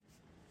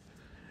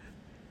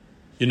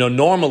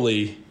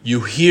Normally you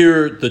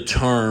hear the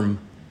term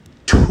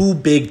too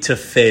big to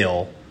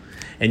fail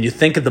and you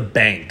think of the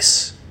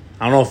banks.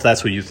 I don't know if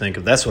that's what you think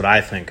of. That's what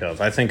I think of.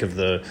 I think of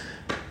the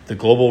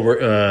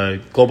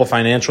global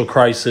financial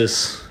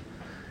crisis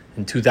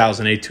in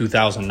 2008,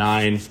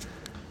 2009.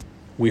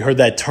 We heard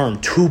that term,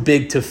 too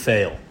big to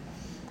fail,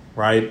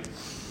 right?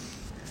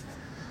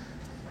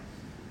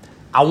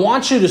 I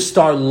want you to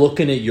start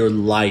looking at your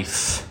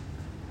life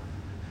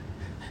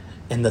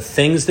and the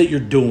things that you're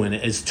doing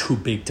as too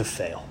big to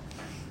fail.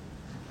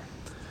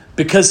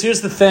 Because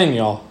here's the thing,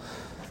 y'all.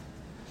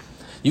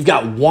 You've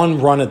got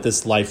one run at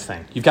this life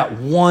thing. You've got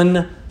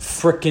one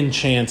frickin'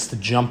 chance to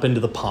jump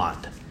into the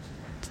pond.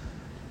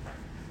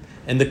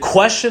 And the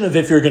question of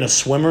if you're going to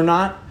swim or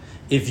not,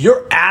 if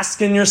you're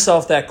asking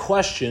yourself that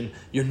question,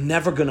 you're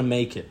never going to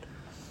make it.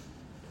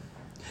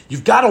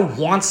 You've got to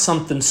want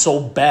something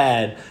so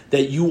bad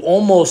that you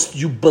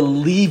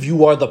believe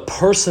you are the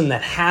person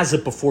that has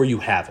it before you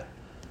have it.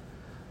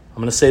 I'm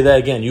going to say that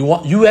again.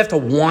 You have to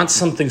want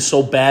something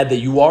so bad that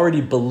you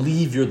already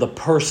believe you're the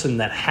person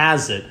that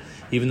has it,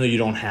 even though you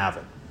don't have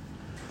it.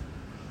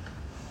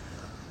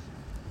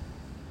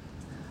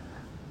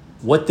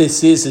 What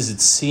this is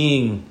it's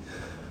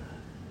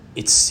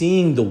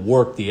seeing the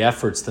work, the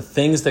efforts, the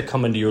things that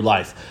come into your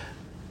life.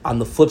 On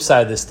the flip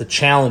side of this, the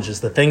challenges,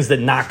 the things that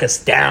knock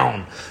us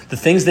down, the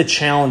things that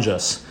challenge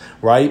us,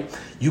 right?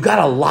 You got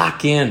to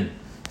lock in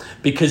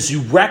because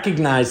you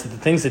recognize that the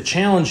things that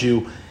challenge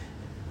you,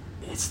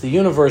 it's the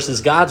universe, is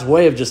God's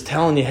way of just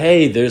telling you,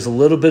 hey, there's a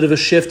little bit of a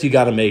shift you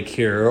got to make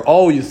here. Or,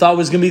 oh, you thought it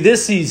was going to be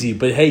this easy,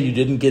 but hey, you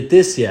didn't get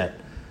this yet,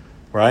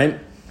 right?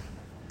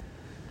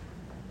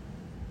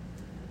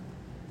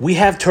 We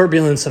have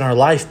turbulence in our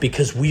life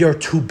because we are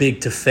too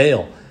big to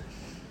fail.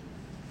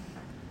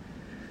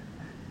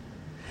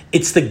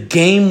 It's the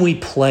game we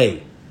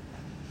play.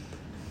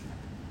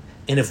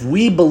 And if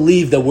we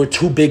believe that we're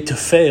too big to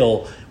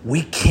fail,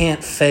 we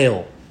can't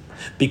fail.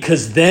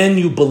 Because then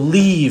you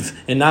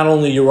believe in not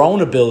only your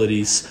own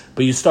abilities,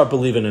 but you start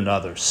believing in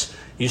others.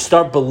 You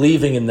start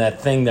believing in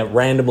that thing that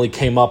randomly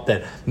came up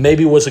that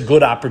maybe was a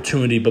good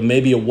opportunity, but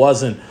maybe it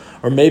wasn't.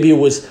 Or maybe it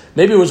was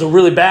a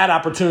really bad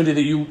opportunity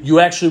that you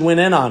actually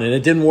went in on and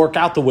it didn't work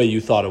out the way you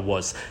thought it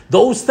was.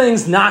 Those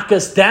things knock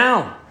us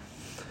down.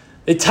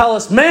 They tell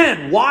us,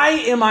 man, why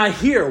am I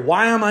here?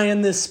 Why am I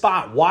in this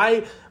spot?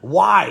 Why?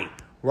 Right?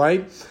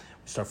 We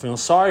start feeling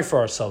sorry for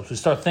ourselves. We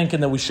start thinking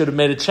that we should have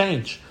made a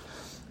change.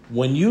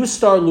 When you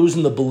start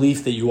losing the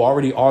belief that you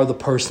already are the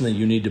person that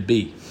you need to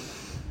be,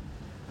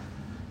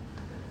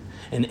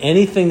 and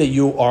anything that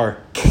you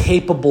are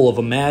capable of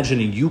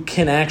imagining, you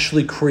can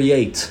actually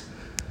create.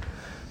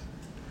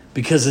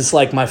 Because it's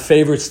like my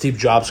favorite Steve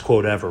Jobs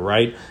quote ever,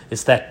 right?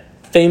 It's that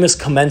famous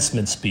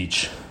commencement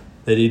speech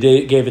that he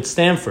gave at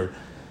Stanford.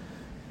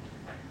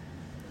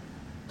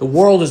 The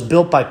world is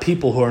built by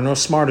people who are no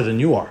smarter than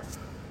you are.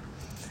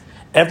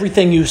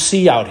 Everything you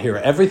see out here,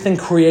 everything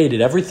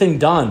created, everything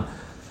done,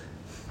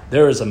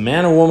 there is a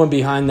man or woman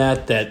behind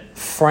that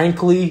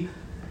frankly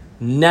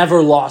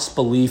never lost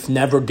belief,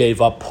 never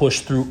gave up,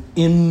 pushed through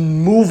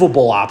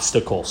immovable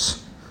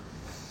obstacles.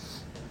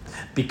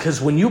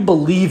 Because when you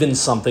believe in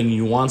something,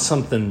 you want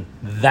something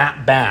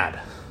that bad,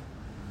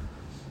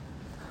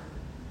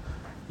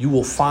 you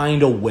will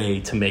find a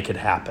way to make it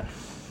happen.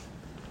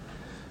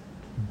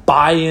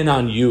 Buy in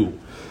on you.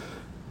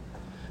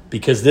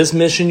 Because this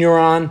mission you're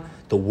on,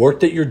 the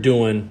work that you're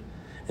doing,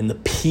 and the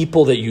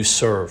people that you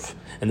serve,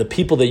 and the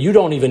people that you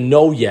don't even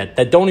know yet,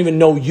 that don't even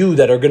know you,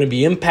 that are going to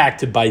be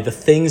impacted by the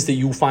things that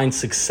you find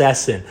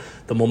success in,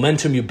 the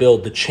momentum you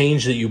build, the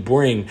change that you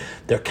bring,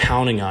 they're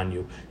counting on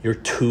you. You're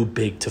too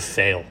big to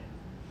fail.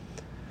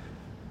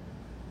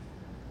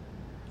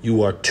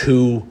 You are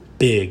too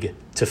big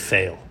to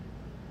fail.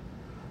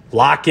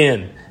 Lock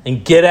in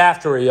and get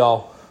after it,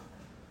 y'all.